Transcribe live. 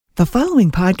The following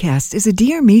podcast is a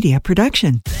Dear Media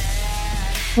production.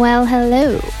 Well,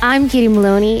 hello. I'm Katie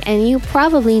Maloney, and you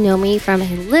probably know me from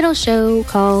a little show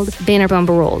called Vanderpump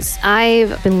Rules.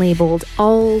 I've been labeled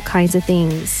all kinds of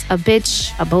things: a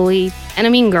bitch, a bully, and a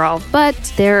mean girl.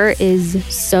 But there is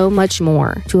so much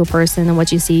more to a person than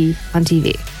what you see on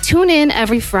TV. Tune in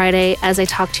every Friday as I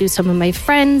talk to some of my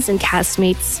friends and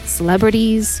castmates,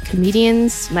 celebrities,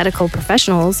 comedians, medical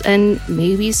professionals, and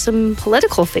maybe some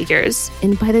political figures.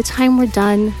 And by the time we're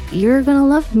done, you're gonna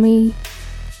love me.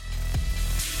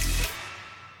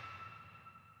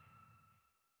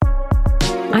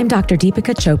 I'm Dr.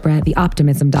 Deepika Chopra, the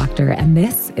Optimism Doctor, and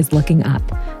this is Looking Up,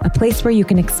 a place where you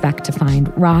can expect to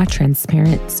find raw,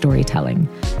 transparent storytelling.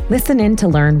 Listen in to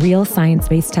learn real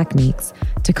science-based techniques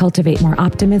to cultivate more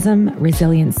optimism,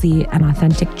 resiliency, and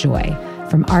authentic joy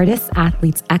from artists,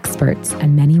 athletes, experts,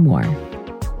 and many more.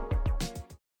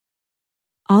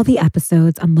 All the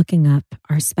episodes on Looking Up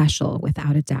are special,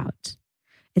 without a doubt.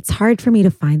 It's hard for me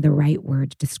to find the right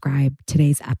word to describe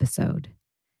today's episode.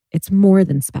 It's more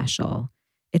than special.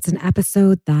 It's an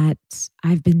episode that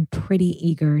I've been pretty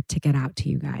eager to get out to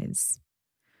you guys.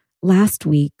 Last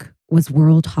week was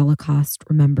World Holocaust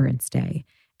Remembrance Day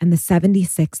and the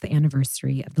 76th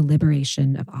anniversary of the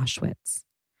liberation of Auschwitz.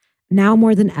 Now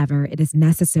more than ever, it is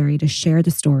necessary to share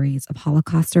the stories of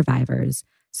Holocaust survivors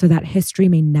so that history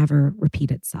may never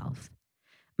repeat itself.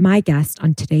 My guest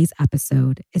on today's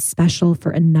episode is special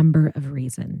for a number of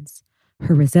reasons.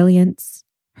 Her resilience,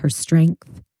 her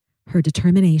strength, her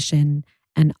determination,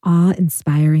 and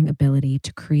awe-inspiring ability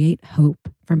to create hope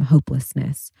from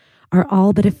hopelessness are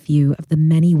all but a few of the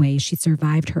many ways she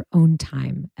survived her own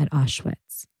time at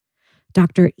Auschwitz.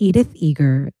 Dr. Edith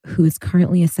Eger, who is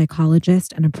currently a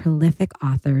psychologist and a prolific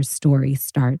author's story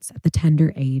starts at the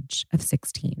tender age of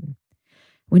 16.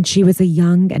 When she was a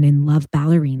young and in-love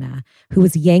ballerina who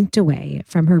was yanked away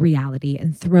from her reality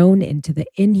and thrown into the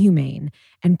inhumane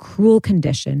and cruel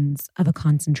conditions of a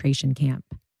concentration camp.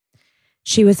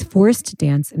 She was forced to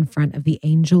dance in front of the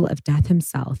angel of death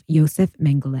himself, Josef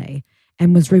Mengele,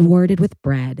 and was rewarded with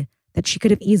bread that she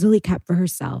could have easily kept for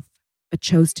herself, but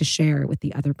chose to share with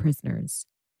the other prisoners.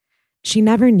 She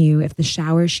never knew if the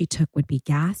shower she took would be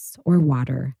gas or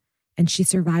water, and she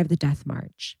survived the death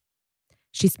march.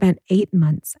 She spent 8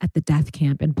 months at the death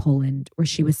camp in Poland, where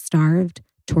she was starved,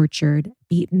 tortured,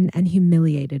 beaten, and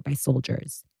humiliated by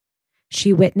soldiers.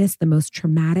 She witnessed the most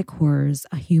traumatic horrors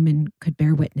a human could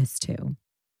bear witness to.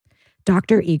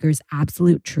 Dr. Eger's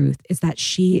absolute truth is that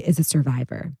she is a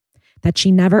survivor, that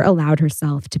she never allowed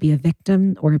herself to be a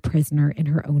victim or a prisoner in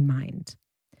her own mind.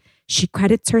 She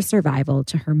credits her survival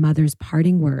to her mother's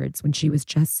parting words when she was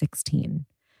just 16.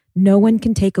 No one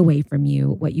can take away from you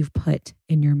what you've put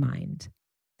in your mind.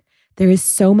 There is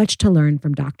so much to learn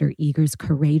from Dr. Eger's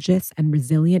courageous and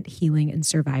resilient healing and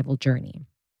survival journey.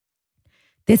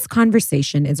 This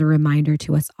conversation is a reminder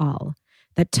to us all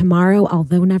that tomorrow,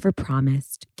 although never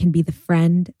promised, can be the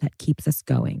friend that keeps us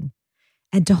going,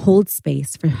 and to hold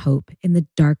space for hope in the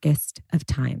darkest of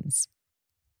times.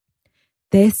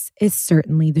 This is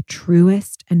certainly the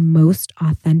truest and most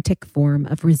authentic form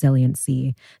of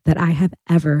resiliency that I have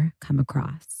ever come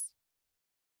across.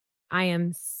 I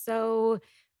am so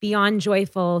beyond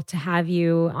joyful to have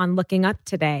you on Looking Up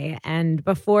today. And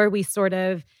before we sort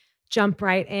of jump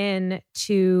right in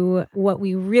to what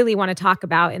we really want to talk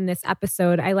about in this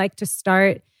episode, I like to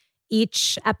start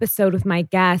each episode with my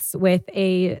guests with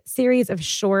a series of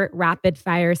short, rapid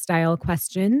fire style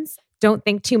questions. Don't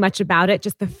think too much about it,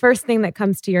 just the first thing that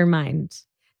comes to your mind.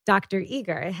 Dr.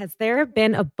 Eger, has there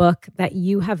been a book that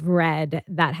you have read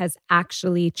that has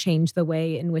actually changed the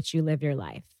way in which you live your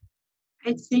life?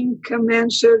 I think A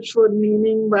Man's Search for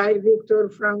Meaning by Viktor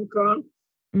Frankl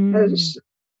has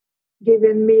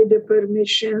given me the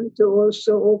permission to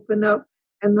also open up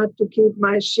and not to keep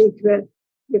my secret,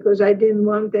 because I didn't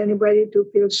want anybody to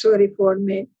feel sorry for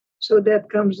me. So that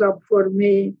comes up for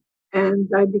me. And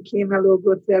I became a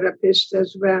logotherapist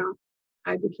as well.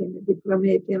 I became a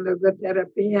diplomate in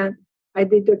logotherapy, and I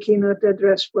did a keynote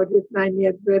address for his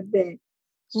 90th birthday.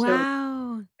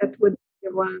 Wow. So that would be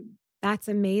one. That's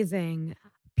amazing.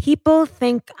 People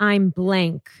think I'm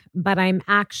blank, but I'm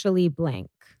actually blank.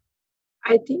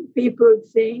 I think people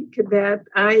think that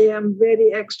I am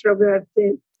very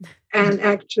extroverted, and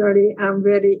actually I'm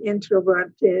very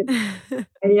introverted.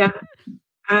 Yeah,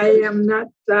 I am not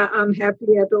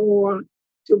unhappy at all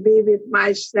to be with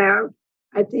myself.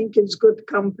 I think it's good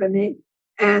company,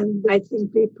 and I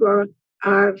think people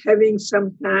are having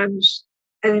sometimes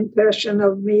an impression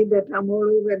of me that I'm all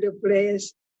over the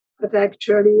place, but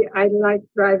actually I like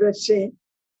privacy.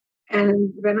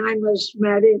 And when I was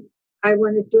married, I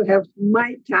wanted to have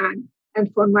my time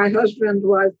And for my husband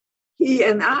was he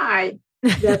and I,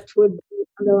 that would be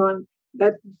alone.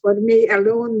 That for me,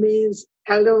 alone means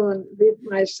alone with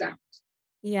myself.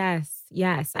 Yes,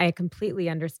 yes, I completely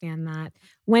understand that.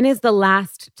 When is the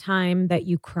last time that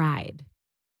you cried?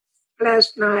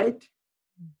 Last night,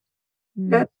 Mm.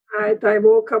 that night I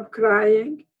woke up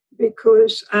crying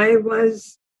because I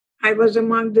was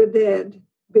among the dead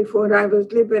before I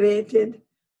was liberated.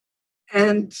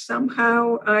 And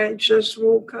somehow I just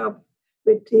woke up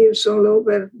with tears all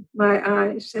over my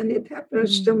eyes, and it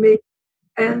happens to me.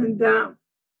 And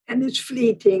it's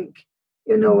fleeting.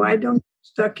 I don't get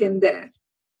stuck in there.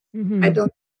 I Mm-hmm.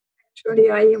 don't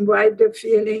actually. I invite the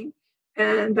feeling,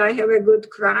 and I have a good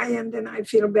cry, and then I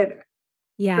feel better.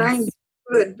 Crying Yes. is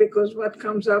good because what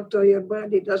comes out of your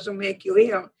body doesn't make you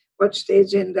ill. What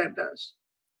stays in there does.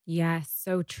 Yes,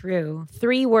 so true.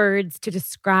 3 words to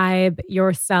describe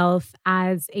yourself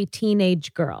as a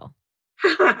teenage girl.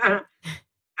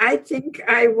 I think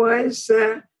I was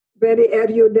very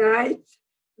erudite,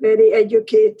 very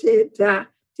educated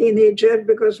teenager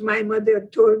because my mother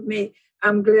told me,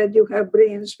 I'm glad you have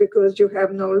brains because you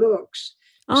have no looks.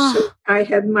 Oh. So I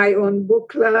had my own book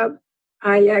club.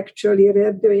 I actually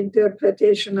read The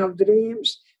Interpretation of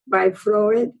Dreams by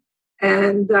Freud.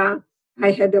 And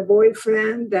I had a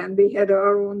boyfriend and we had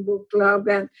our own book club.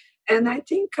 And I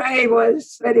think I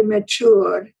was very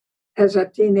mature as a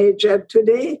teenager.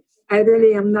 Today, I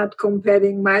really am not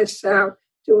comparing myself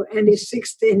to any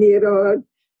 16-year-old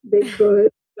because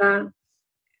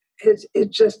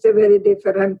it's just a very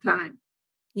different time.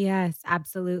 Yes,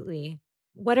 absolutely.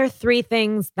 What are 3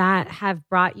 things that have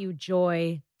brought you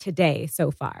joy today so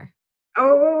far?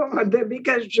 Oh, the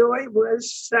biggest joy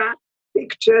was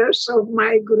pictures of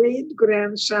my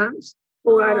great-grandsons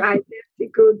who are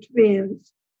identical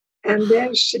twins. And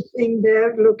they're sitting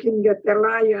there looking at the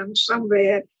lion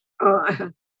somewhere.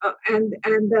 And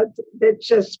that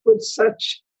just puts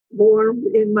such warmth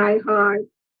in my heart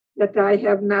that I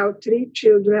have now 3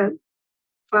 children,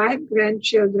 5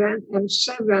 grandchildren, and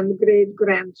 7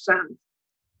 great-grandsons.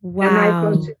 Wow. And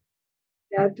I consider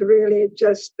that really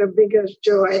just the biggest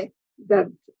joy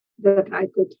that I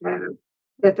could have,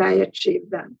 that I achieved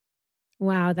that.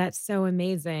 Wow, that's so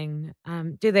amazing.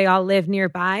 Do they all live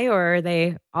nearby or are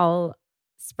they all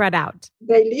spread out?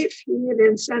 They live here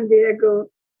in San Diego,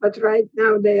 but right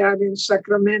now they are in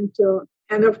Sacramento.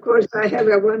 And of course, I have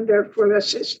a wonderful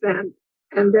assistant,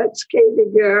 and that's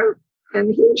Katie Girl.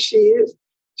 And here she is.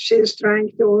 She's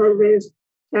trying to always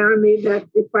tell me that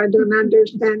if I don't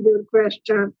understand your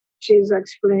question, she's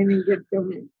explaining it to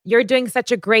me. You're doing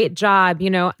such a great job.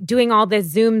 Doing all this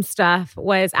Zoom stuff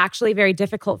was actually very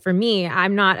difficult for me.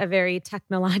 I'm not a very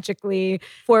technologically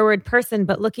forward person,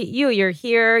 but look at you. You're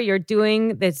here, you're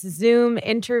doing this Zoom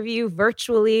interview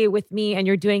virtually with me, and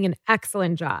you're doing an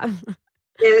excellent job.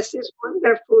 Yes, it's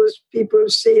wonderful. People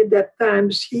say that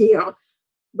times heal,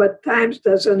 but times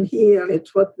doesn't heal.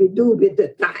 It's what we do with the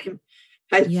time.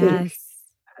 I think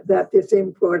that is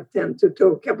important to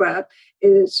talk about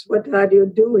is what are you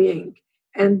doing?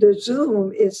 And the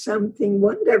Zoom is something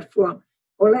wonderful.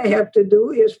 All I have to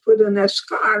do is put on a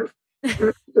scarf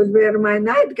and wear my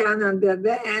nightgown under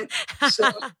that. So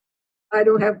I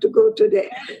don't have to go to the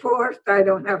airport. I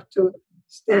don't have to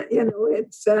stand,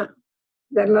 it's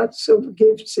there are lots of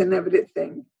gifts and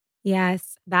everything.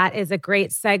 Yes, that is a great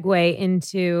segue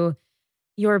into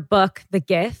your book, The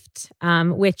Gift,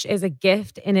 which is a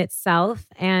gift in itself.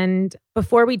 And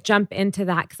before we jump into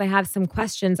that, because I have some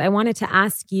questions, I wanted to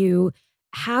ask you,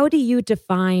 how do you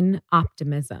define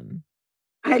optimism?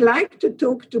 I like to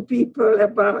talk to people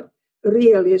about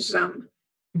realism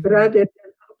rather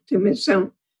than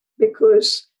optimism,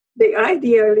 because the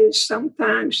idealists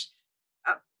sometimes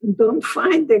don't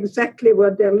find exactly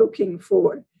what they're looking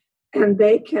for, and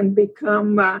they can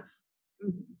become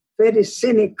very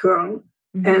cynical.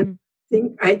 And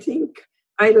I think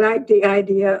I like the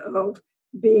idea of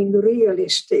being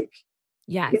realistic.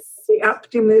 Yes. The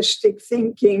optimistic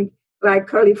thinking, like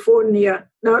California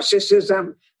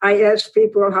narcissism. I ask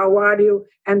people, how are you?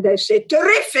 And they say,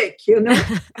 terrific,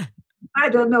 I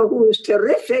don't know who is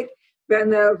terrific when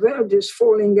the world is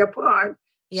falling apart.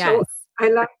 Yes. So I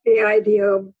like the idea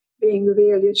of being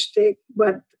realistic,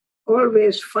 but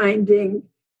always finding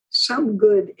some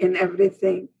good in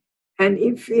everything. And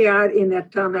if we are in a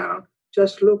tunnel,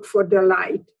 just look for the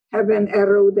light. Have an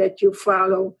arrow that you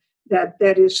follow, that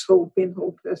there is hope in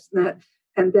hopelessness.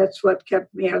 And that's what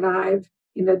kept me alive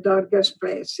in the darkest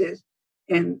places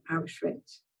in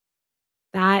Auschwitz.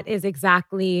 That is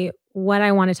exactly what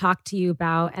I want to talk to you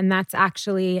about. And that's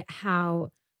actually how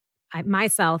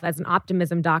myself as an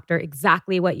optimism doctor,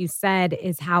 exactly what you said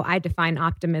is how I define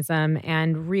optimism,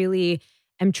 and really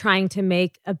am trying to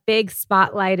make a big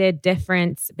spotlighted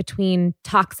difference between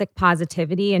toxic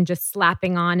positivity and just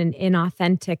slapping on an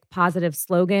inauthentic positive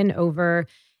slogan over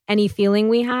any feeling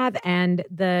we have, and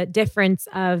the difference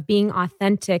of being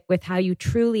authentic with how you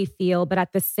truly feel, but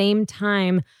at the same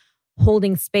time,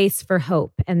 holding space for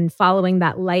hope and following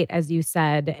that light, as you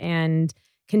said, and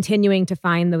continuing to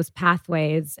find those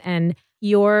pathways. And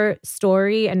your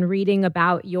story and reading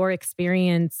about your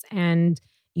experience and,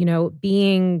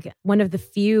 being one of the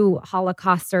few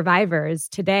Holocaust survivors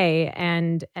today.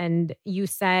 And you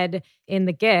said in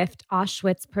the gift,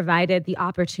 Auschwitz provided the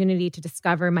opportunity to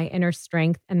discover my inner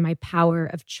strength and my power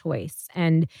of choice.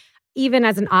 And even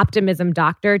as an optimism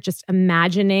doctor, just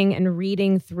imagining and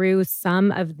reading through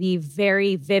some of the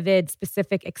very vivid,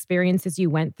 specific experiences you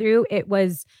went through, it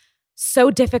was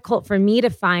so difficult for me to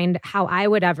find how I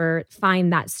would ever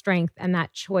find that strength and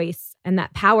that choice and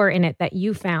that power in it that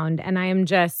you found. And I am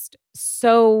just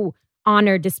so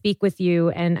honored to speak with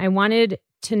you. And I wanted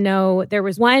to know, there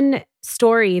was one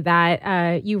story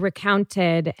that you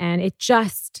recounted, and it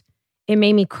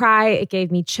made me cry. It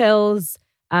gave me chills.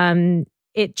 It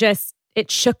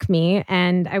shook me.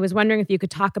 And I was wondering if you could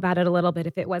talk about it a little bit,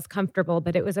 if it was comfortable,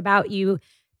 but it was about you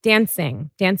dancing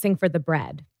for the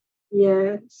bread.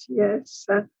 Yes.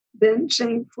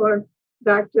 Dancing for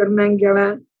Dr.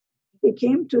 Mengele. He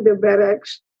came to the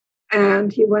barracks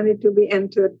and he wanted to be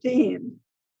entertained.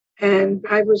 And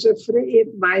I was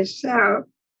afraid myself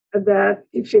that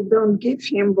if you don't give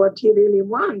him what he really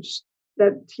wants,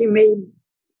 that he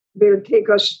will take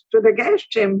us to the gas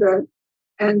chamber.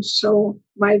 And so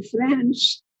my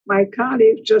friends, my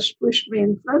colleagues just pushed me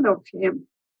in front of him.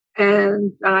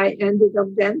 And I ended up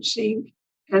dancing.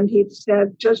 And he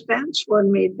said, just dance for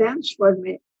me, dance for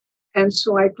me. And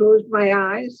so I closed my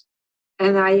eyes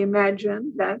and I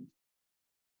imagined that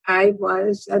I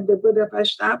was at the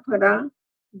Budapest Opera.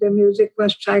 The music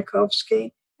was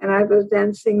Tchaikovsky, and I was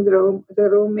dancing the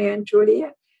Romeo and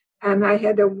Juliet. And I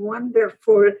had a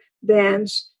wonderful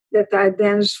dance that I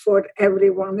danced for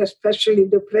everyone, especially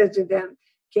the president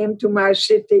came to my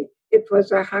city. It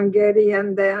was a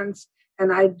Hungarian dance,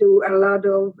 and I do a lot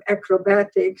of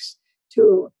acrobatics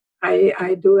too.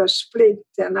 I do a split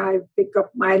and I pick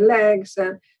up my legs.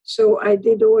 And so I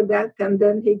did all that. And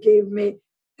then he gave me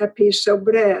a piece of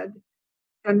bread.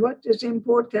 And what is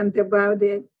important about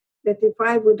it, that if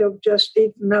I would have just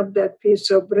eaten up that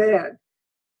piece of bread,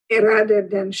 rather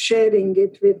than sharing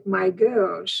it with my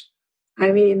girls,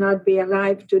 I may not be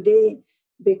alive today,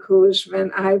 because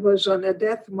when I was on a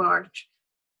death march,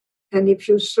 and if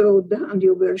you slow down,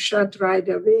 you were shot right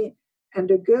away. And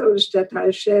the girls that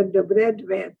I shared the bread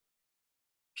with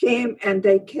came and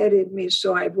they carried me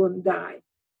so I wouldn't die.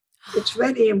 It's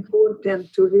very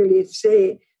important to really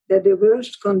say that the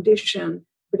worst condition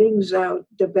brings out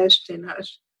the best in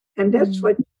us. And that's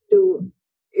what you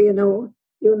do.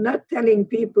 You're not telling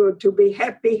people to be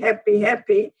happy,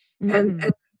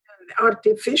 and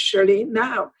artificially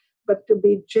now, but to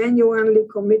be genuinely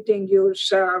committing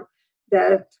yourself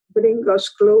that bring us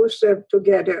closer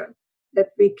together, that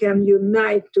we can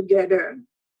unite together.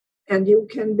 And you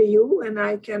can be you and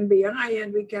I can be I,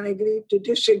 and we can agree to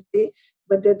disagree,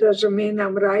 but that doesn't mean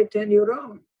I'm right and you're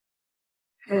wrong.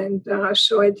 And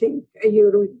so I think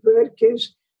your work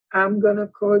is, I'm going to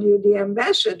call you the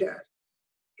ambassador.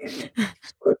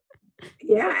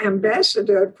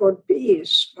 Ambassador for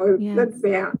peace, for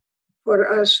goodwill,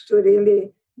 for us to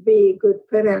really be good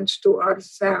parents to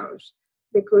ourselves,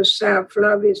 because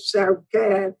self-love is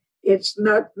self-care. It's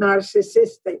not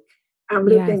narcissistic. I'm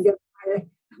looking at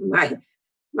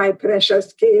my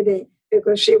precious Katie,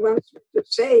 because she wants me to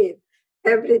say it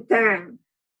every time,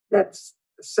 that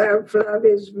self-love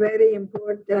is very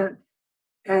important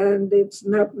and it's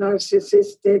not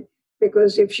narcissistic,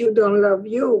 because if you don't love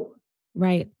you,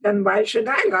 right, then why should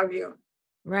I love you?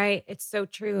 Right. It's so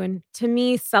true. And to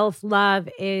me, self-love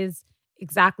is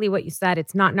exactly what you said.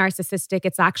 It's not narcissistic.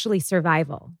 It's actually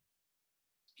survival.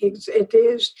 It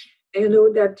is,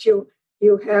 that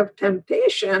you have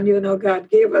temptation. God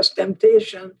gave us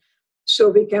temptation so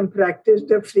we can practice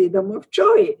the freedom of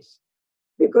choice.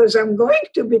 Because I'm going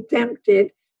to be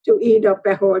tempted to eat up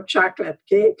a whole chocolate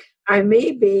cake. I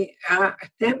may be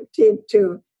tempted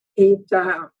to eat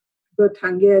good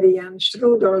Hungarian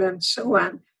strudel and so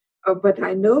on. But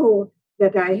I know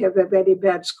that I have a very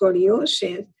bad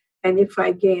scoliosis. And if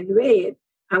I gain weight,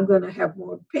 I'm going to have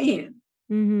more pain.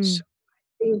 Mm-hmm. So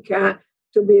I think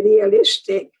to be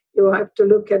realistic, you have to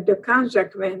look at the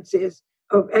consequences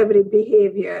of every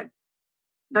behavior,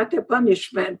 not a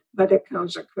punishment, but a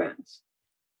consequence.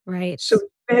 Right. So it's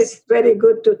It's very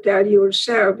good to tell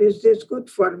yourself, is this good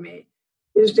for me?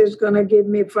 Is this going to give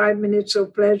me 5 minutes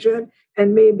of pleasure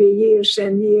and maybe years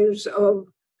and years of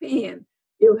pain?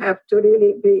 You have to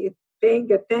really be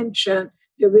paying attention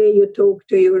the way you talk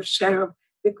to yourself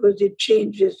because it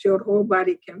changes your whole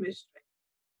body chemistry.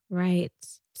 Right.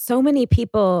 So many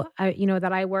people,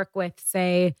 that I work with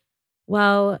say,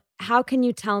 well, how can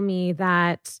you tell me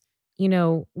that,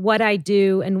 what I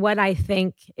do and what I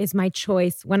think is my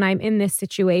choice when I'm in this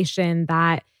situation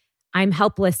that I'm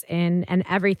helpless in and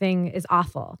everything is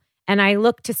awful? And I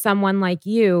look to someone like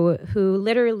you who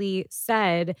literally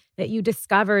said that you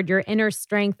discovered your inner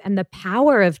strength and the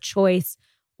power of choice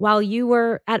while you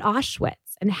were at Auschwitz.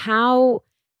 And how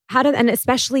did, and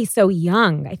especially so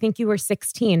young, I think you were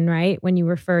 16, right? When you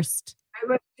were first. I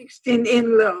was 16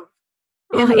 in love.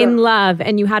 In love,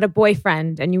 and you had a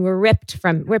boyfriend and you were ripped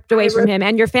away from him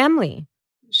and your family.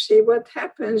 See, what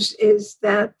happens is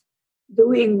that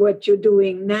doing what you're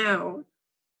doing now,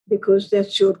 because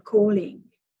that's your calling.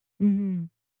 Mm-hmm.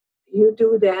 You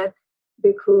do that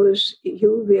because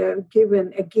you were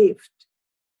given a gift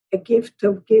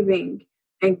of giving,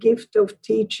 a gift of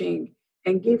teaching,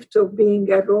 a gift of being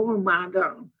a role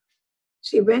model.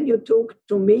 See, when you talk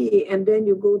to me and then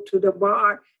you go to the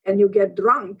bar and you get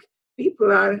drunk,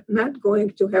 people are not going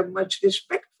to have much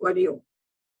respect for you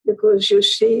because you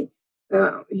see,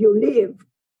 you live.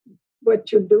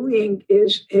 What you're doing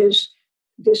is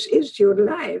this is your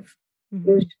life,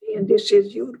 and this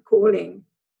is your calling.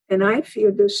 And I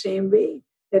feel the same way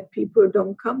that people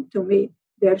don't come to me;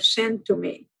 they're sent to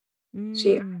me.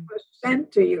 See, I was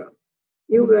sent to you.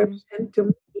 You were sent to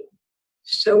me.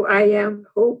 So I am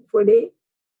hopefully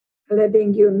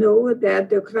letting you know that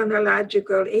the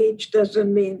chronological age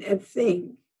doesn't mean a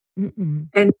thing.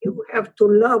 And you have to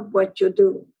love what you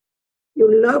do.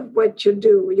 You love what you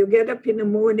do. You get up in the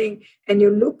morning and you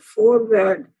look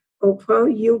forward of how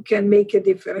you can make a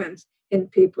difference in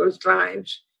people's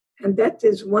lives. And that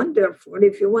is wonderful.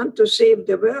 If you want to save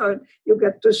the world, you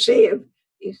got to save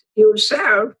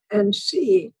yourself and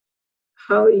see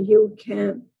how you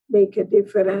can make a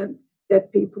difference,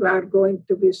 that people are going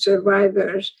to be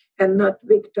survivors and not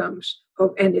victims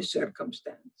of any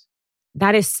circumstance.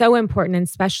 That is so important, and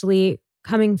especially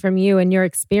coming from you and your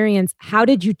experience. How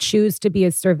did you choose to be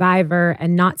a survivor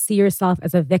and not see yourself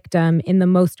as a victim in the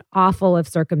most awful of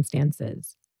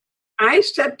circumstances? I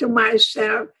said to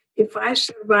myself, if I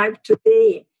survive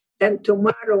today, then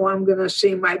tomorrow I'm going to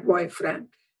see my boyfriend.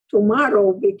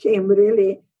 Tomorrow became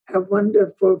really a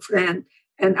wonderful friend.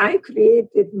 And I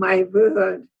created my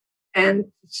world and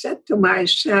said to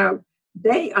myself,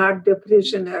 they are the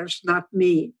prisoners, not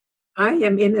me. I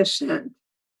am innocent.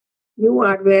 You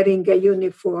are wearing a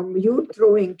uniform. You're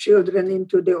throwing children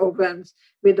into the ovens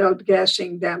without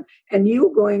gassing them. And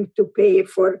you're going to pay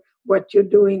for what you're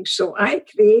doing. So I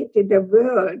created a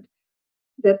world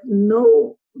that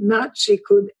no Nazi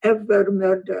could ever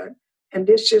murder. And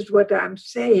this is what I'm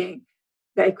saying.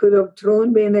 They could have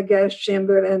thrown me in a gas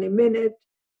chamber any minute.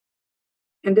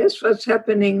 And that's what's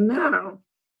happening now.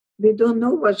 We don't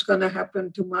know what's going to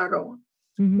happen tomorrow.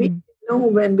 We know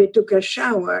when we took a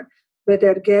shower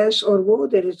whether gas or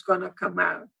water is going to come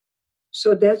out.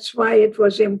 So that's why it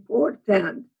was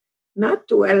important not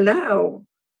to allow,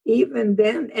 even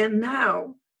then and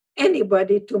now,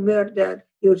 anybody to murder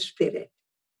your spirit.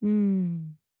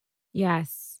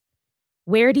 Yes.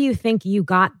 Where do you think you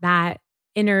got that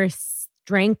inner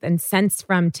strength and sense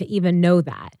from to even know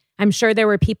that? I'm sure there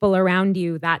were people around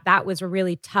you that was a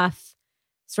really tough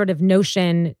sort of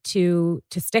notion to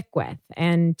stick with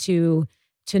and to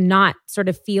not sort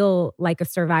of feel like a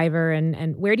survivor.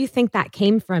 And where do you think that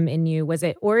came from in you? Was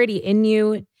it already in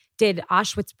you? Did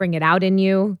Auschwitz bring it out in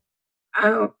you?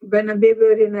 When we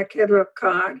were in a cattle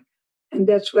car, and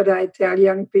that's what I tell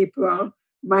young people,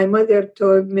 my mother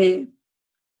told me,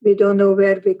 we don't know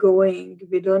where we're going.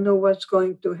 We don't know what's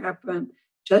going to happen.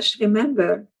 Just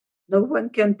remember, no one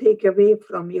can take away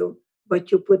from you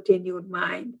what you put in your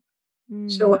mind.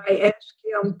 So I ask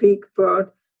young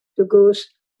people to go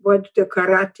watch the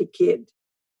Karate Kid,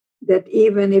 that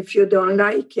even if you don't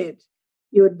like it,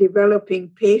 you're developing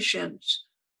patience,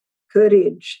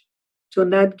 courage to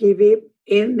not give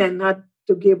in and not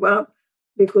to give up,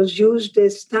 because use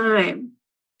this time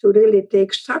to really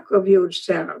take stock of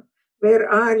yourself. Where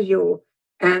are you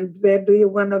and where do you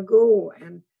want to go?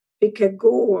 And pick a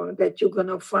goal that you're going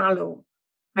to follow.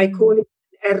 I call it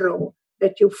an arrow,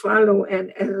 that you follow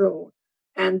an arrow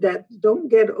and that don't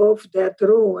get off that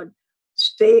road.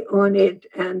 Stay on it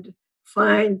and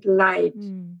find light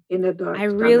in the dark. I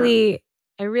really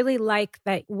like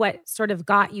that what sort of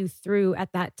got you through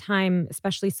at that time,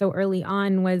 especially so early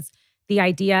on, was the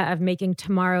idea of making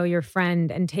tomorrow your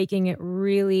friend and taking it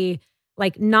really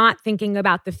like not thinking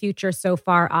about the future so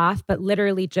far off, but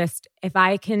literally just if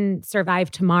I can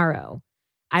survive tomorrow,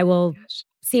 I will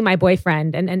see my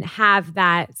boyfriend and have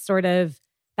that sort of,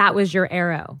 that was your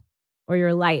arrow or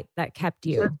your light that kept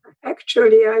you.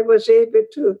 Actually, I was able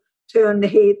to turn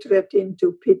hatred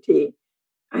into pity.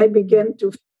 I began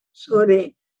to feel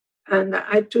sorry. And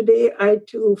today I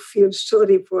too feel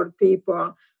sorry for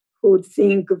people who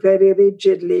think very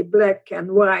rigidly, black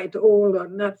and white, all or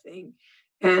nothing.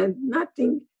 And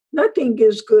nothing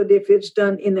is good if it's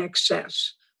done in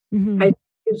excess. Mm-hmm. I think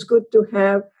it's good to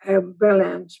have a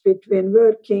balance between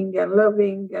working and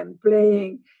loving and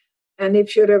playing. And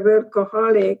if you're a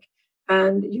workaholic,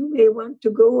 and you may want to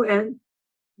go and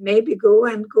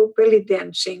go belly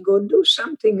dancing or do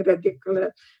something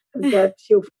ridiculous, that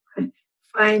you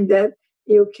find that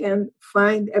you can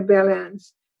find a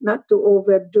balance, not to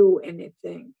overdo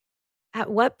anything.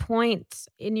 At what point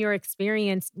in your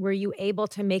experience were you able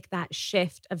to make that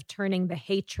shift of turning the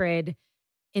hatred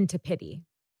into pity?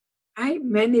 I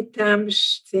many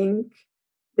times think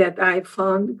that I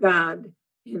found God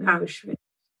in Auschwitz.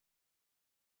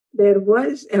 There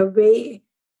was a way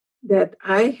that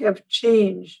I have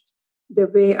changed the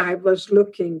way I was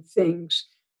looking things,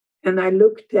 and I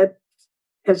looked at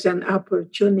as an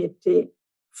opportunity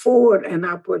for an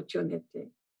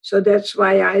opportunity. So that's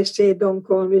why I say, don't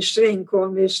call me shrink, call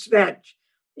me stretch,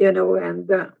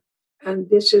 and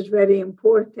this is very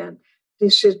important.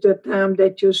 This is the time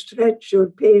that you stretch your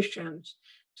patience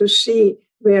to see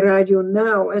where are you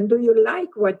now and do you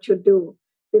like what you do?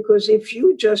 Because if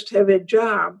you just have a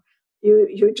job,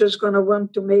 you're just going to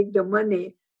want to make the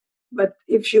money. But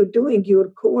if you're doing your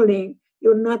calling,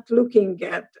 you're not looking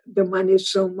at the money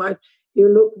so much. You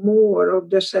look more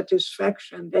of the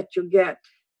satisfaction that you get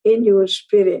in your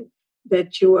spirit,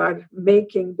 that you are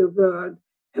making the world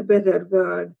a better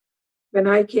world. When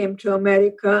I came to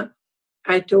America,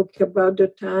 I talk about the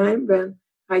time when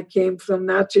I came from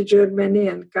Nazi Germany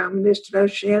and communist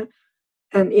Russia.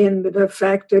 And in the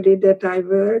factory that I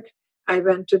worked, I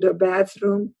went to the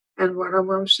bathroom and one of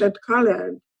them said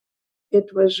colored.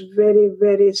 It was very,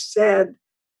 very sad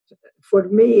for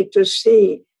me to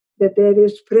see that there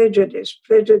is prejudice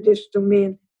to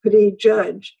mean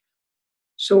prejudge.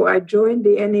 So I joined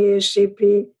the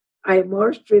NAACP. I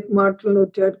marched with Martin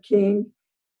Luther King.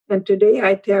 And today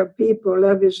I tell people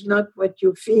love is not what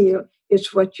you feel,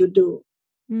 it's what you do.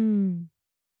 Mm.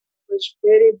 I was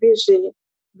very busy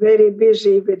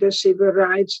with the civil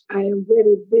rights. I am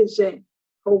very busy,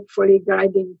 hopefully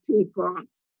guiding people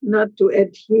not to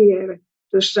adhere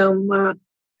to some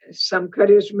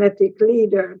charismatic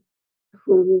leader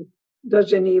who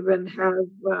doesn't even have,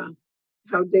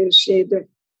 how they say,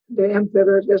 the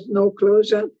emperor has no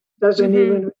clothes on, doesn't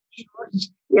even wear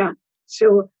shorts. Yeah.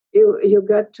 So you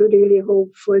got to really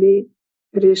hopefully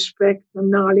respect the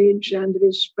knowledge and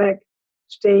respect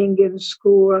staying in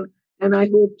school. And I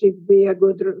hope to be a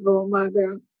good role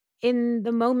model. In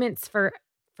the moments for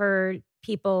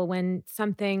people when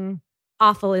something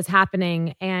awful is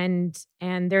happening and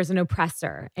there's an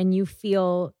oppressor and you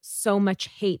feel so much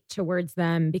hate towards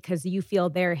them because you feel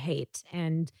their hate,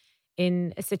 and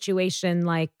in a situation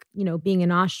like, being in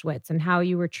Auschwitz and how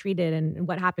you were treated and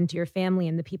what happened to your family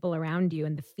and the people around you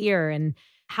and the fear, and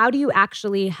how do you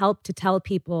actually help to tell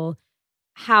people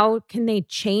how can they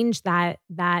change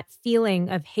that feeling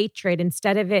of hatred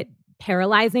instead of it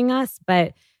paralyzing us,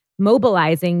 but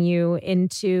mobilizing you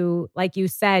into, like you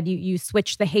said, you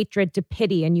switched the hatred to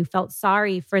pity and you felt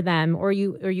sorry for them, or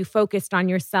you focused on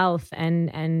yourself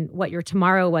and what your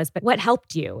tomorrow was. But what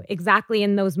helped you exactly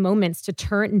in those moments to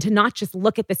turn and to not just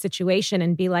look at the situation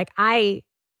and be like, I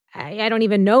don't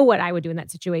even know what I would do in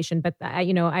that situation. But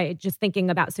I just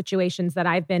thinking about situations that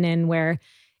I've been in where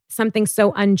something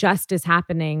so unjust is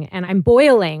happening and I'm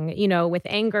boiling, with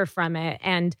anger from it.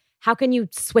 And how can you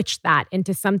switch that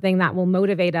into something that will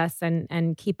motivate us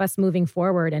and keep us moving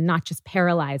forward and not just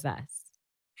paralyze us?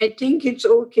 I think it's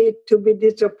okay to be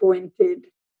disappointed,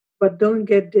 but don't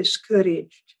get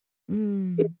discouraged.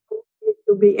 It's okay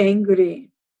to be angry,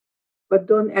 but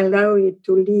don't allow it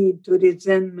to lead to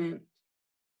resentment.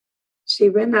 See,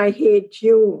 when I hate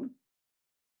you,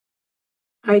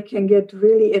 I can get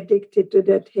really addicted to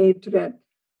that hatred.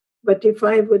 But if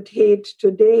I would hate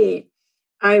today,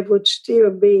 I would still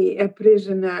be a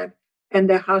prisoner and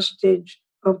a hostage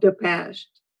of the past.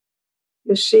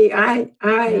 You see, I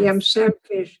am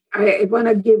selfish. I want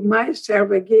to give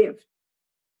myself a gift.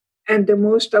 And the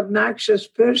most obnoxious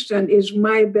person is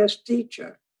my best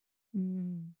teacher.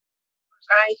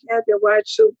 I had a white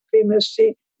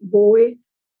supremacy boy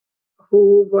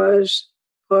who was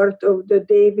part of the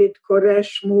David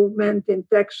Koresh movement in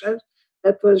Texas.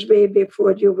 That was way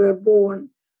before you were born,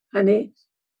 honey.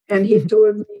 And he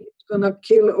told me he's going to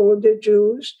kill all the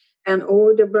Jews and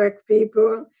all the black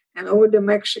people and all the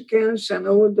Mexicans and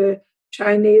all the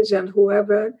Chinese and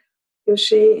whoever. You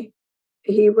see,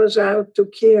 he was out to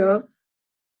kill.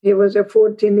 He was a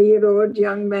 14-year-old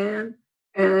young man,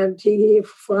 and he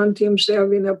found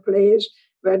himself in a place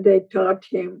where they taught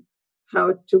him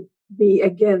how to be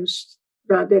against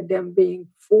rather than being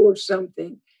for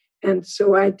something. And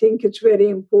so I think it's very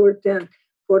important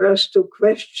for us to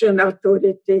question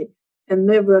authority and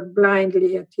never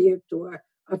blindly adhere to our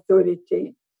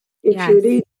authority. If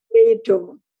you read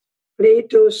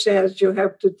Plato says you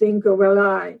have to think of a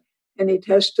lie, and it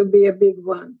has to be a big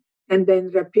one, and then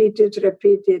repeat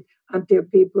it until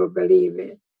people believe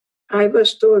it. I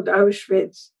was told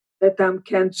Auschwitz that I'm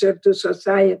cancer to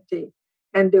society,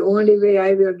 and the only way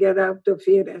I will get out of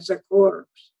here is a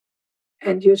corpse.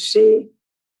 And you see,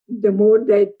 the more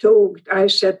they talked, I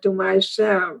said to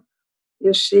myself,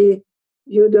 you see,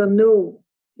 you don't know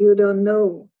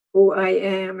who I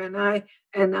am, and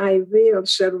I will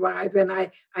survive, and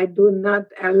I do not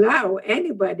allow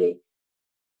anybody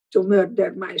to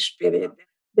murder my spirit.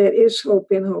 There is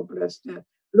hope in hopelessness.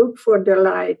 Look for the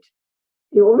light.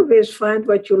 You always find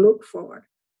what you look for.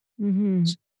 Mm-hmm.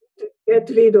 So get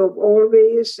rid of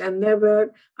always and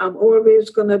never. I'm always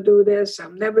going to do this.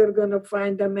 I'm never going to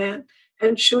find a man.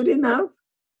 And sure enough,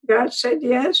 God said,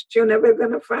 yes, you're never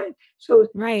going to find. So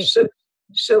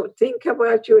think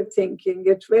about your thinking.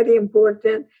 It's very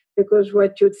important because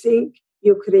what you think,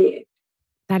 you create.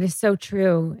 That is so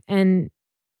true. And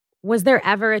was there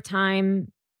ever a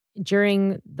time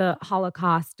during the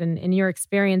Holocaust and in your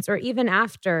experience, or even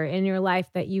after in your life,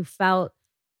 that you felt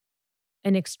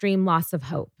an extreme loss of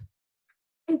hope?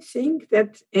 I think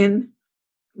that in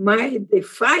my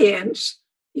defiance,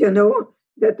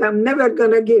 that I'm never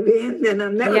going to give in and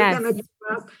I'm never going to give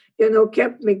up,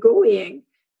 kept me going,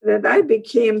 that I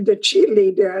became the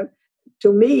cheerleader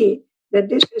to me, that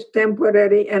this is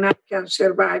temporary and I can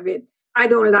survive it. I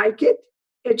don't like it.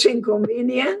 It's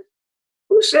inconvenient.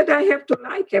 Who said I have to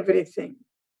like everything?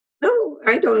 No,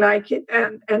 I don't like it.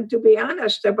 And to be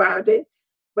honest about it,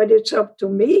 but it's up to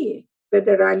me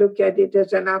whether I look at it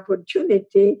as an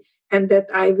opportunity and that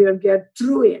I will get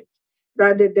through it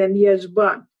rather than yes,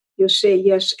 but. You say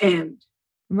yes, and.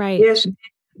 Right. Yes, and.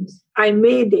 I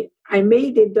made it. I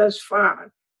made it thus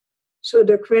far. So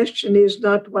the question is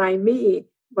not why me,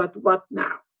 but what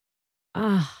now?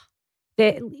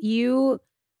 That you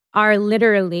are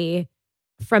literally,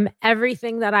 from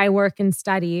everything that I work and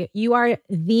study, you are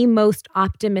the most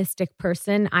optimistic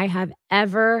person I have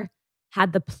ever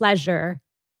had the pleasure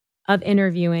of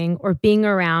interviewing or being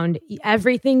around.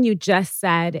 Everything you just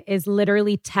said is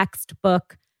literally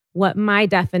textbook what my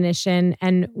definition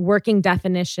and working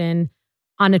definition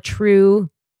on a true,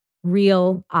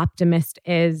 real optimist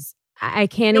is. I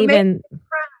can't even.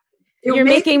 You're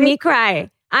making me cry.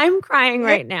 I'm crying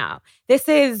right now. This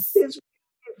is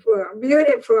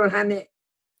beautiful, honey.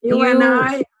 You and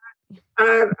I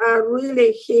are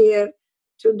really here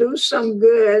to do some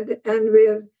good, and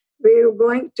we're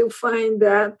going to find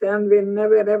that, and we're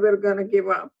never ever going to give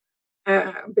up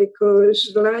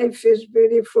because life is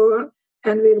beautiful,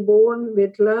 and we're born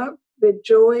with love, with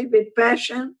joy, with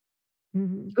passion,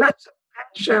 lots of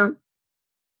passion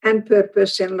and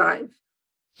purpose in life.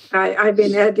 I've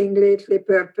been adding lately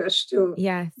purpose too.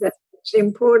 Yes. That's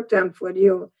important for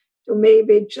you to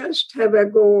maybe just have a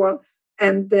goal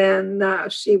and then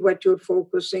see what you're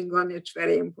focusing on. It's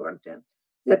very important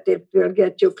that it will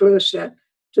get you closer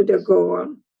to the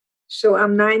goal. So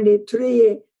I'm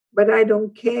 93, but I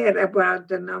don't care about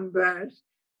the numbers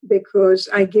because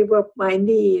I give up my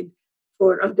need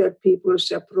for other people's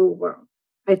approval.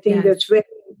 I think that's very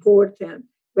important.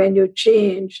 When you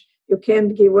change, you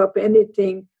can't give up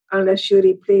anything unless you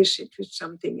replace it with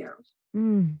something else.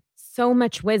 So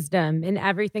much wisdom in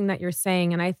everything that you're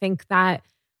saying. And I think that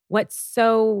what's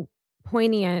so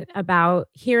poignant about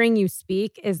hearing you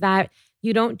speak is that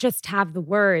you don't just have the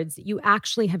words, you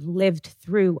actually have lived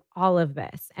through all of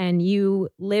this, and you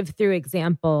live through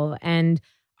example and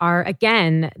are,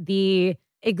 again, the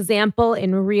example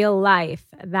in real life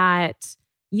that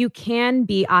you can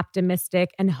be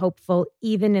optimistic and hopeful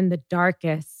even in the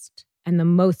darkest and the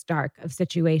most dark of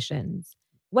situations.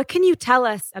 What can you tell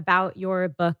us about your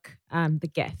book, The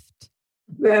Gift?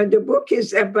 Well, the book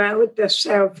is about a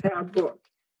self-help book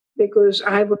because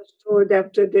I was told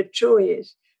after the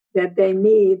choice that they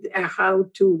need a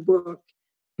how-to book,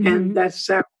 and that's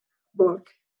a book.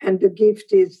 And The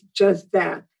Gift is just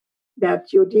that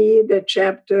you read a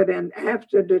chapter, and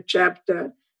after the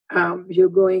chapter, You're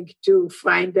going to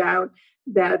find out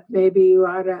that maybe you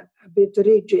are a bit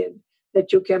rigid,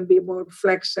 that you can be more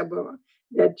flexible,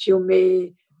 that you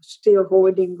may still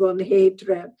holding on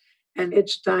hatred. And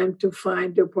it's time to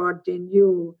find the part in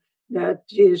you that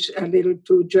is a little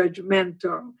too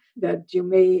judgmental, that you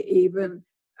may even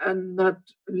not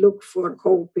look for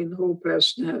hope in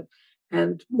hopelessness.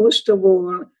 And most of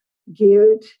all,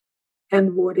 guilt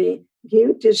and worry.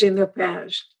 Guilt is in the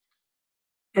past,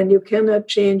 and you cannot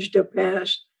change the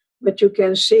past, but you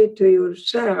can say to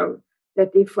yourself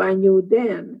that if I knew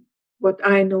then what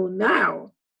I know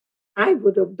now, I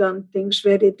would have done things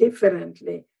very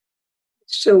differently.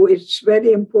 So it's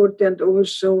very important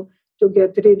also to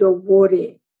get rid of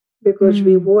worry, because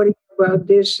we worry about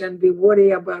this and we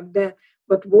worry about that.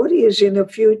 But worry is in the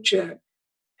future,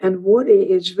 and worry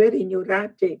is very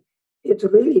neurotic. It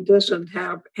really doesn't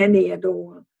help any at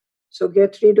all. So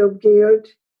get rid of guilt,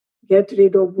 get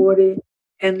rid of worry,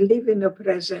 and live in the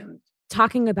present.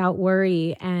 Talking about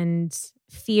worry and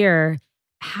fear,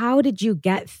 how did you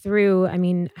get through? I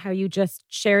mean, how you just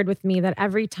shared with me that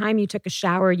every time you took a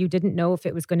shower, you didn't know if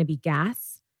it was going to be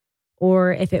gas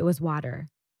or if it was water.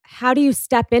 How do you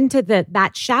step into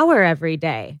that shower every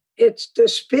day? It's the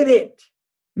spirit.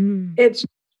 It's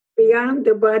beyond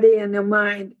the body and the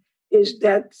mind, is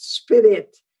that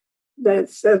spirit that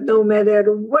says no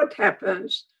matter what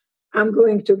happens, I'm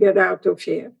going to get out of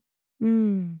here.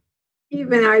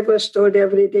 Even I was told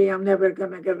every day, I'm never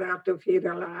going to get out of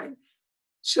here alive.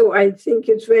 So I think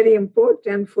it's very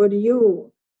important for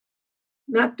you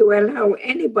not to allow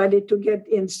anybody to get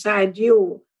inside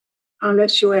you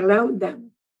unless you allow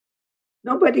them.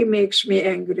 Nobody makes me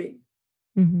angry.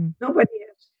 Nobody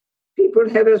else. People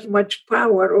have as much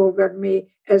power over me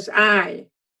as I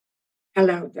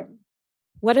allow them.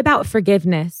 What about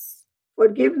forgiveness?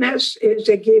 Forgiveness is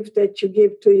a gift that you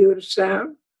give to yourself.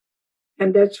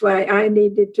 And that's why I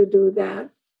needed to do that.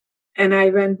 And I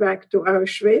went back to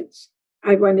Auschwitz.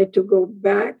 I wanted to go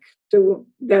back to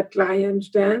that lion's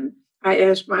den. I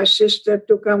asked my sister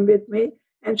to come with me,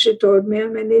 and she told me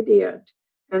I'm an idiot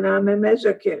and I'm a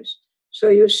masochist. So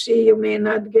you see, you may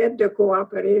not get the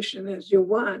cooperation as you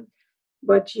want,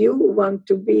 but you want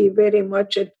to be very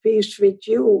much at peace with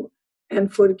you.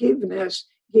 And forgiveness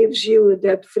gives you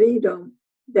that freedom,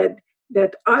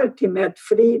 that ultimate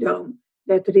freedom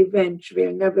that revenge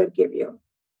will never give you.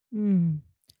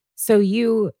 So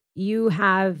you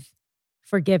have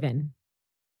forgiven.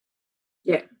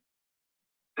 Yeah.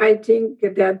 I think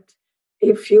that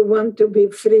if you want to be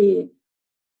free,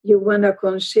 you want to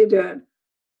consider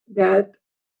that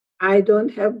I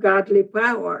don't have godly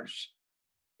powers.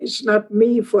 It's not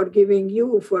me forgiving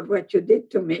you for what you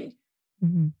did to me.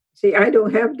 See, I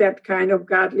don't have that kind of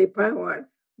godly power.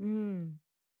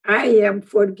 I am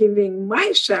forgiving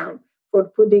myself for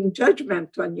putting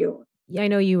judgment on you. I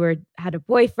know you had a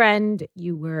boyfriend,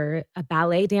 you were a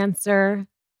ballet dancer.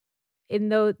 In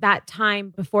that time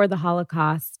before the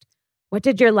Holocaust, what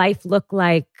did your life look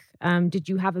like? Did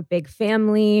you have a big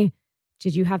family?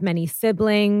 Did you have many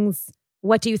siblings?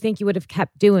 What do you think you would have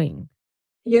kept doing?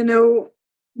 You know,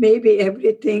 maybe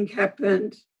everything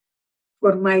happened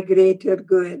for my greater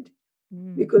good.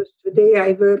 Because today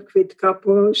I work with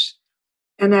couples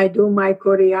and I do my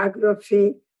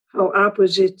choreography, how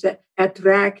opposites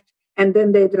attract, and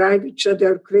then they drive each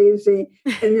other crazy.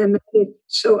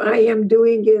 So I am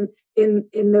doing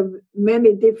in a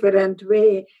many different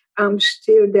way. I'm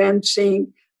still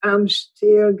dancing. I'm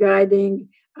still guiding.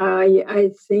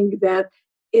 I think that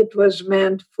it was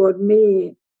meant for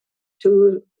me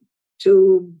to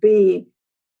be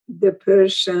the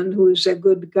person who is a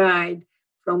good guide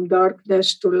from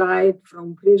darkness to light,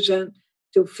 from prison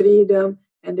to freedom.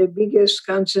 And the biggest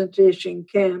concentration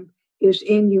camp is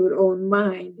in your own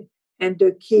mind, and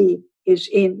the key is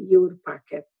in your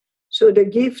pocket. So the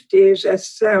gift is a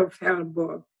self-help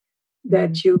book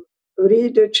that you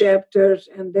read the chapters,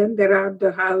 and then there are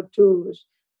the how-tos.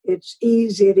 It's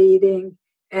easy reading,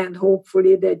 and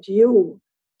hopefully that you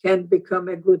can become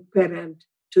a good parent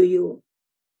to you.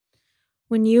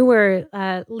 When you were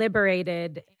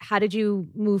liberated, how did you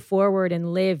move forward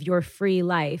and live your free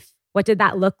life? What did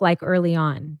that look like early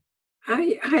on?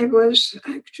 I was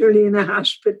actually in a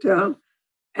hospital,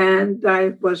 and I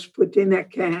was put in a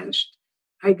cast.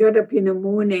 I got up in the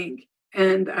morning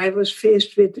and I was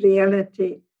faced with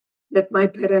reality that my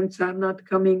parents are not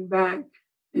coming back.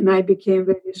 And I became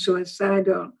very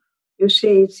suicidal. You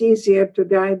say it's easier to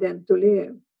die than to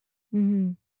live.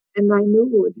 And I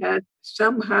knew that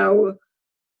somehow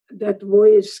that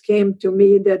voice came to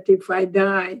me that if I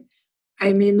die,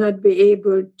 I may not be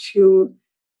able to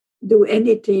do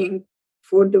anything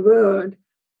for the world.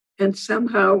 And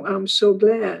somehow I'm so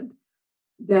glad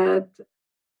that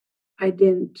I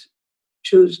didn't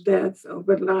choose death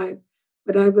over life,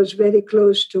 but I was very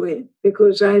close to it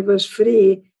because I was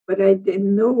free, but I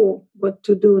didn't know what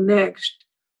to do next.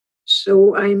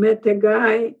 So I met a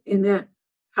guy in a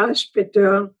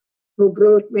hospital who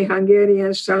brought me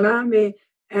Hungarian salami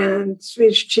and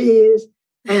Swiss cheese.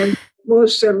 And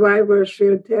most survivors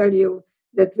will tell you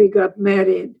that we got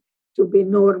married to be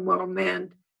normal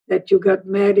men, that you got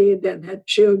married and had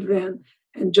children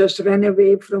and just ran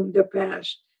away from the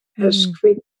past as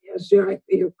quickly as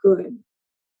you could.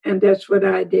 And that's what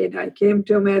I did. I came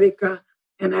to America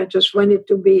and I just wanted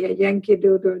to be a Yankee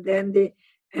Doodle dandy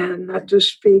and not to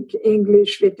speak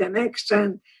English with an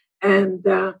accent. And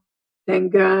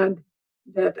thank God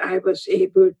that I was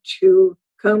able to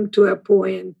come to a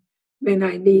point when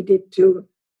I needed to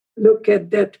look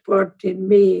at that part in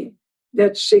me,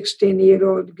 that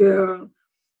 16-year-old girl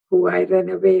who I ran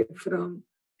away from.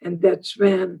 And that's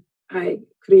when I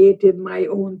created my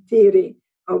own theory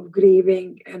of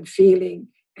grieving and feeling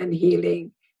and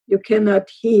healing. You cannot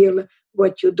heal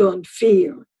what you don't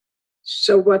feel.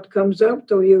 So what comes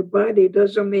out of your body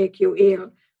doesn't make you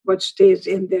ill. What stays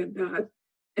in there does.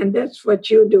 And that's what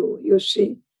you do. You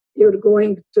see, you're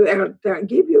going to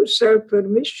give yourself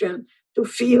permission to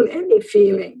feel any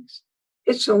feelings.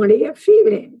 It's only a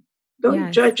feeling.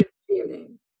 Don't judge a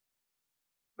feeling.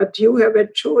 But you have a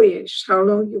choice how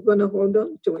long you're going to hold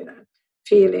on to that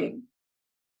feeling.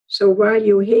 So while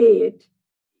you hate,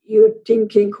 you're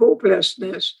thinking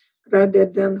hopelessness rather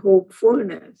than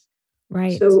hopefulness.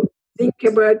 Right. So think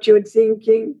about your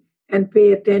thinking and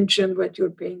pay attention what you're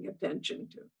paying attention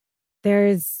to.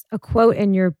 There's a quote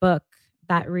in your book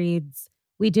that reads,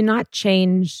 "We do not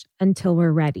change until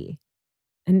we're ready."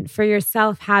 And for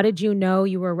yourself, how did you know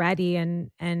you were ready?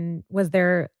 And was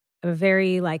there a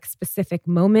very specific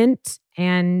moment?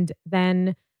 And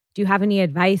then do you have any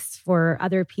advice for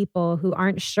other people who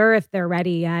aren't sure if they're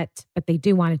ready yet, but they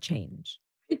do want to change?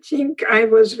 I think I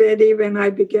was ready when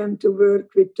I began to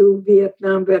work with 2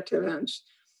 Vietnam veterans.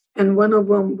 And one of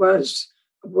them was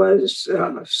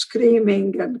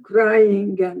screaming and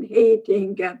crying and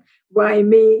hating and why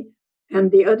me?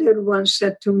 And the other one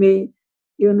said to me,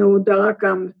 Doc,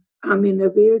 I'm in a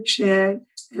wheelchair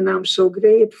and I'm so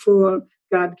grateful.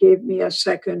 God gave me a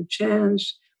second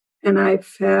chance. And I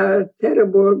felt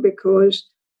terrible because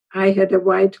I had a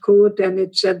white coat and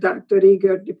it said Dr.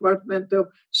 Eger, Department of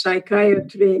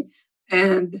Psychiatry.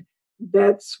 And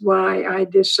that's why I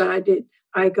decided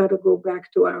I got to go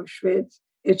back to Auschwitz.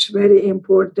 It's very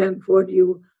important for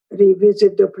you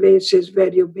revisit the places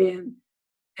where you've been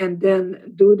and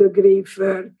then do the grief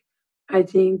work. I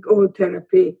think all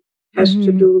therapy has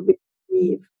to do with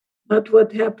grief, not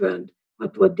what happened,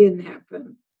 but what didn't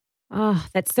happen. Oh,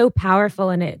 that's so powerful.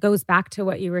 And it goes back to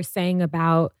what you were saying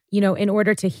about, in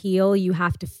order to heal, you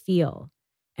have to feel.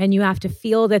 And you have to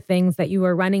feel the things that you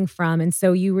were running from. And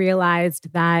so you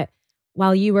realized that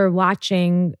while you were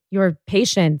watching your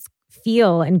patients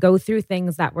feel and go through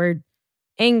things that were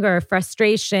anger,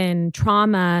 frustration,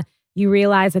 trauma, you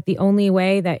realized that the only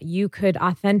way that you could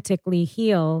authentically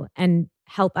heal and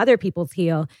help other people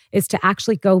heal is to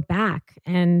actually go back.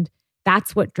 And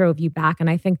that's what drove you back. And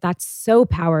I think that's so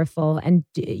powerful. And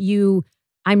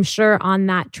I'm sure on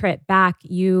that trip back,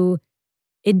 you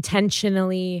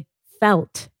intentionally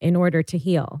felt in order to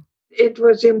heal. It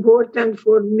was important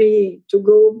for me to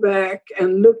go back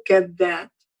and look at that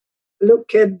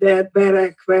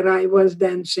barrack where I was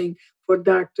dancing for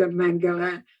Dr.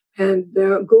 Mengele and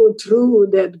go through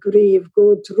that grief,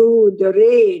 go through the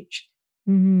rage.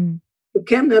 Mm-hmm. You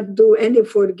cannot do any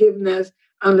forgiveness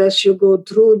unless you go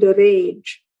through the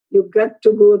rage. You got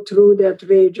to go through that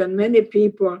rage. And many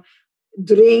people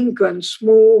drink and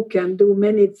smoke and do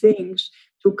many things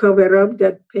to cover up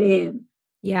that pain.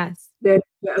 Yes. There's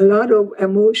a lot of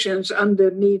emotions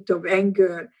underneath of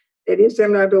anger. There is a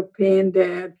lot of pain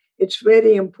there. It's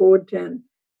very important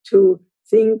to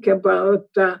think about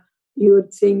your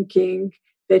thinking,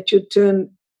 that you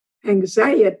turn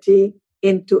anxiety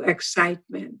into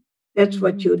excitement. That's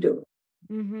what you do.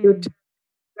 Mm-hmm. You turn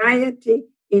anxiety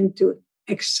into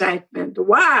excitement.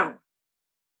 Wow,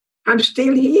 I'm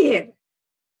still here.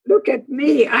 Look at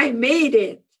me. I made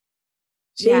it.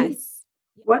 See? Yes.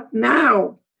 What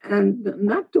now? And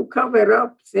not to cover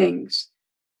up things,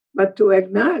 but to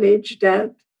acknowledge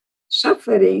that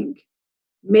suffering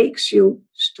makes you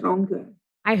stronger.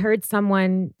 I heard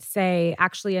someone say,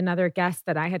 actually another guest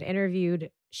that I had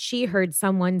interviewed, she heard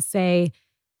someone say,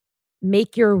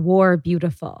 make your war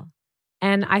beautiful.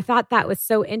 And I thought that was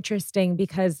so interesting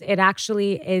because it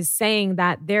actually is saying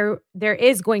that there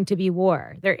is going to be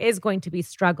war. There is going to be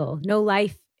struggle. No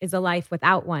life is a life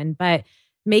without one, but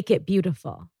make it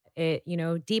beautiful. It,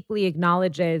 deeply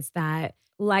acknowledges that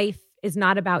life is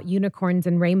not about unicorns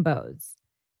and rainbows.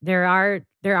 There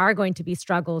are going to be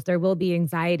struggles. There will be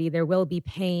anxiety. There will be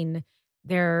pain.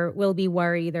 There will be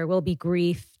worry. There will be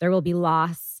grief. There will be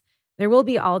loss. There will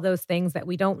be all those things that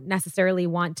we don't necessarily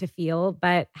want to feel,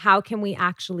 but how can we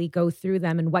actually go through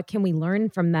them and what can we learn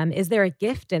from them? Is there a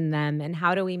gift in them? And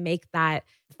how do we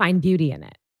find beauty in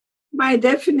it? My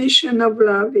definition of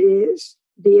love is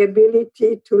the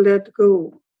ability to let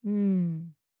go.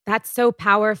 That's so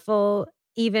powerful,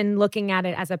 even looking at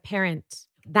it as a parent.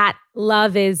 That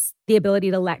love is the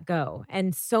ability to let go.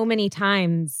 And so many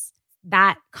times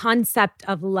that concept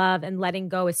of love and letting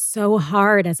go is so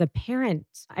hard as a parent.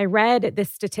 I read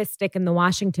this statistic in the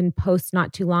Washington Post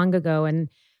not too long ago, and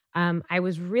I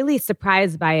was really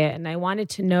surprised by it. And I wanted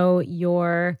to know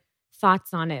your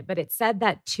thoughts on it. But it said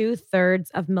that 2/3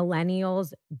 of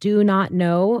millennials do not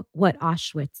know what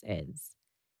Auschwitz is.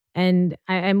 And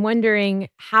I'm wondering,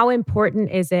 how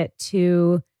important is it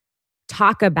to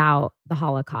talk about the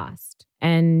Holocaust?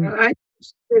 And I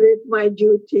consider it my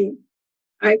duty.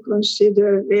 I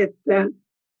consider it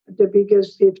the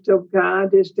biggest gift of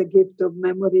God is the gift of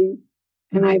memory.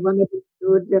 And I want to be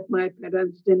sure that my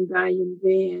parents didn't die in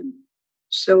vain.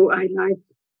 So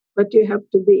but you have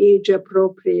to be age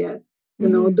appropriate.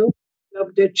 Don't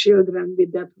love the children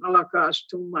with that Holocaust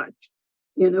too much.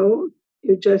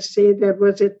 You just say there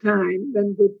was a time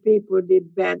when good people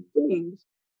did bad things.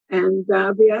 And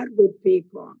we are good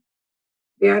people.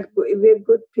 We're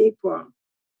good people.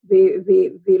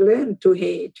 We learn to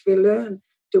hate. We learn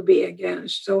to be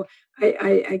against. So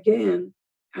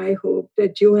I hope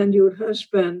that you and your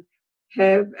husband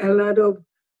have a lot of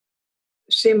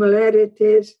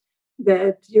similarities,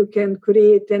 that you can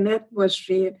create an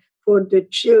atmosphere for the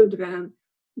children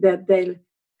that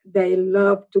they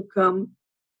love to come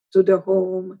to the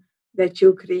home that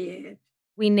you create.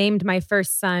 We named my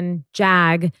first son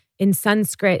Jag. In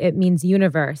Sanskrit, it means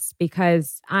universe,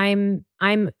 because I'm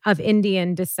of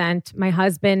Indian descent. My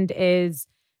husband is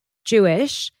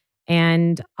Jewish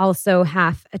and also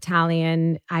half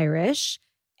Italian Irish.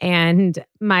 And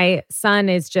my son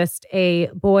is just a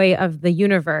boy of the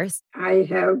universe. I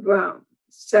have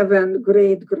 7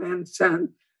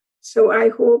 great-grandsons. So I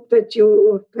hope that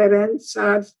your parents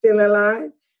are still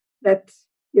alive, that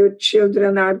your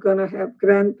children are going to have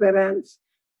grandparents.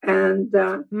 And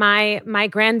my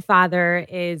grandfather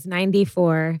is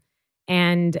 94.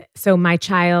 And so my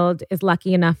child is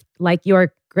lucky enough, like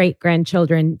your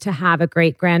great-grandchildren, to have a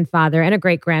great-grandfather and a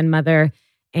great-grandmother.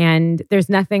 And there's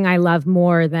nothing I love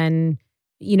more than,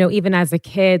 even as a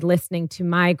kid, listening to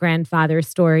my grandfather's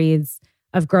stories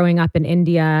of growing up in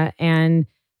India and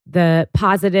the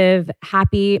positive,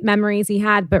 happy memories he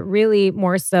had, but really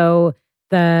more so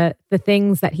the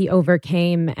things that he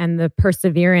overcame and the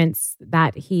perseverance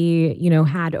that he,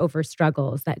 had over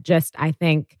struggles that just, I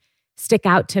think, stick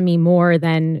out to me more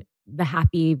than the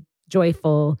happy,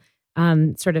 joyful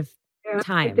sort of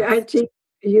times. I think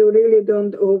you really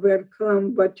don't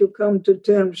overcome, but you come to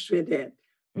terms with it.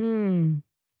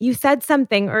 You said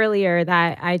something earlier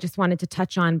that I just wanted to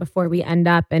touch on before we end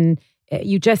up, and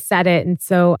you just said it. And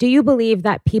so, do you believe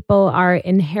that people are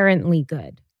inherently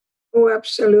good? Oh,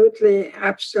 absolutely.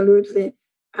 Absolutely.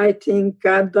 I think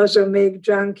God doesn't make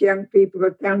junk. Young people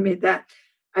tell me that.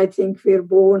 I think we're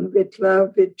born with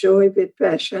love, with joy, with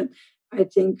passion. I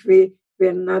think we're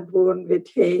not born with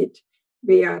hate.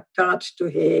 We are taught to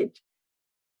hate.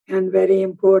 And very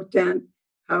important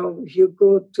how you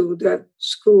go to the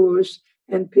schools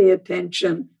and pay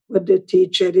attention what the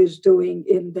teacher is doing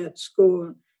in that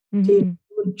school. Teach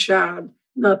your child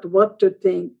not what to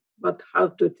think, but how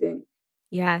to think.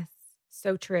 Yes.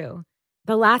 So true.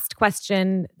 The last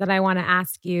question that I want to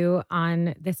ask you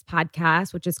on this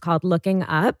podcast, which is called Looking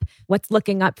Up. What's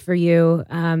looking up for you?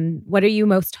 What are you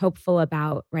most hopeful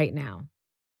about right now?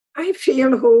 I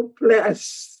feel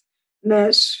hopelessness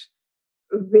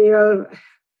will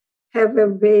have a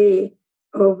way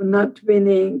of not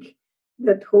winning.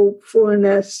 That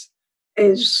hopefulness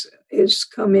is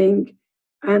coming.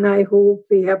 And I hope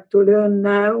we have to learn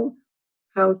now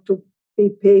how to be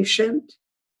patient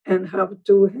and how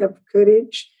to have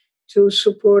courage to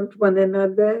support one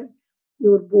another.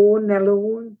 You're born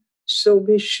alone, so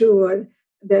be sure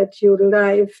that your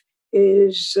life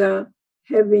is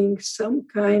having some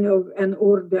kind of an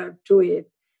order to it,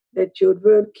 that you're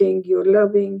working, you're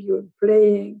loving, you're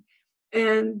playing,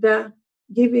 and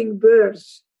giving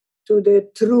birth to the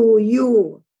true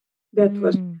you that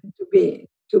was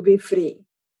to be free.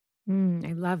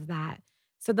 I love that.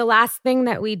 So the last thing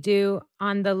that we do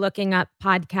on the Looking Up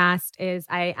podcast is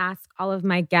I ask all of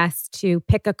my guests to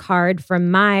pick a card from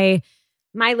my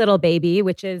little baby,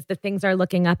 which is the Things Are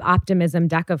Looking Up Optimism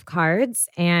deck of cards.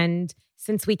 And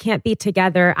since we can't be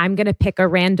together, I'm going to pick a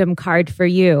random card for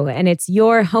you. And it's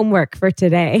your homework for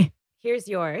today. Here's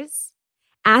yours.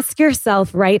 Ask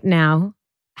yourself right now,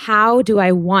 how do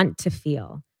I want to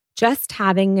feel? Just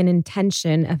having an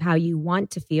intention of how you want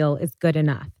to feel is good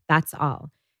enough. That's all.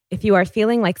 If you are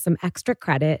feeling like some extra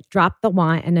credit, drop the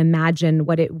want and imagine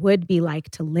what it would be like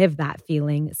to live that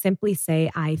feeling. Simply say,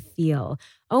 I feel.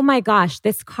 Oh my gosh,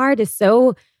 this card is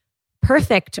so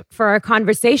perfect for our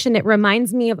conversation. It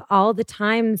reminds me of all the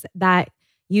times that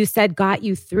you said got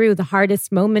you through the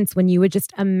hardest moments when you would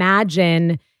just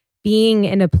imagine being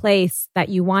in a place that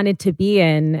you wanted to be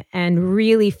in and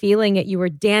really feeling it. You were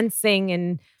dancing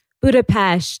in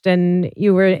Budapest and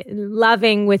you were in love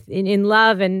and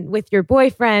with your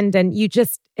boyfriend, and you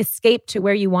just escaped to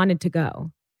where you wanted to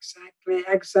go.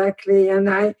 Exactly. And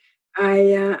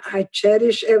I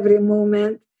cherish every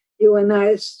moment you and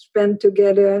I spend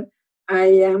together. I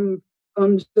am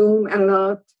on Zoom a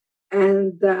lot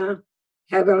and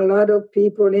have a lot of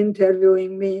people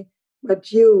interviewing me,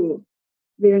 but you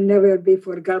will never be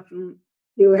forgotten.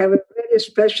 You have a very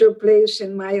special place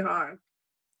in my heart.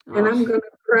 And I'm going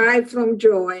to cry from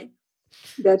joy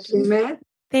that we met.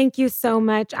 Thank you so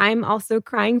much. I'm also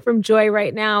crying from joy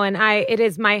right now. And it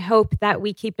is my hope that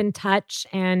we keep in touch.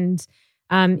 And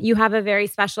you have a very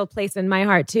special place in my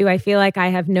heart too. I feel like I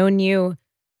have known you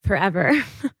forever.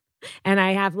 And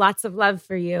I have lots of love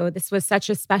for you. This was such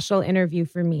a special interview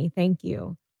for me. Thank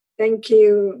you. Thank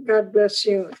you. God bless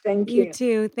you. Thank you. You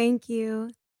too. Thank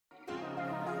you.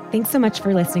 Thanks so much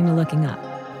for listening to Looking Up.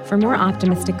 For more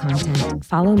optimistic content,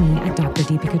 follow me at Dr.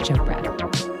 Deepika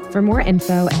Chopra. For more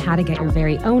info and how to get your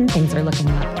very own Things Are Looking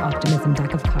Up Optimism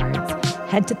deck of cards,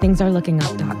 head to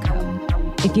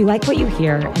thingsareLookingUp.co. If you like what you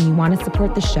hear and you want to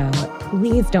support the show,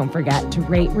 please don't forget to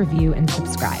rate, review, and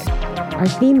subscribe. Our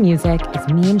theme music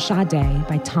is Me and Sade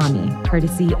by Tommy,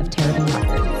 courtesy of Terrible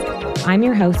Records. I'm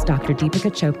your host, Dr.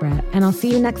 Deepika Chopra, and I'll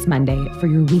see you next Monday for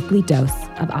your weekly dose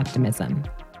of optimism.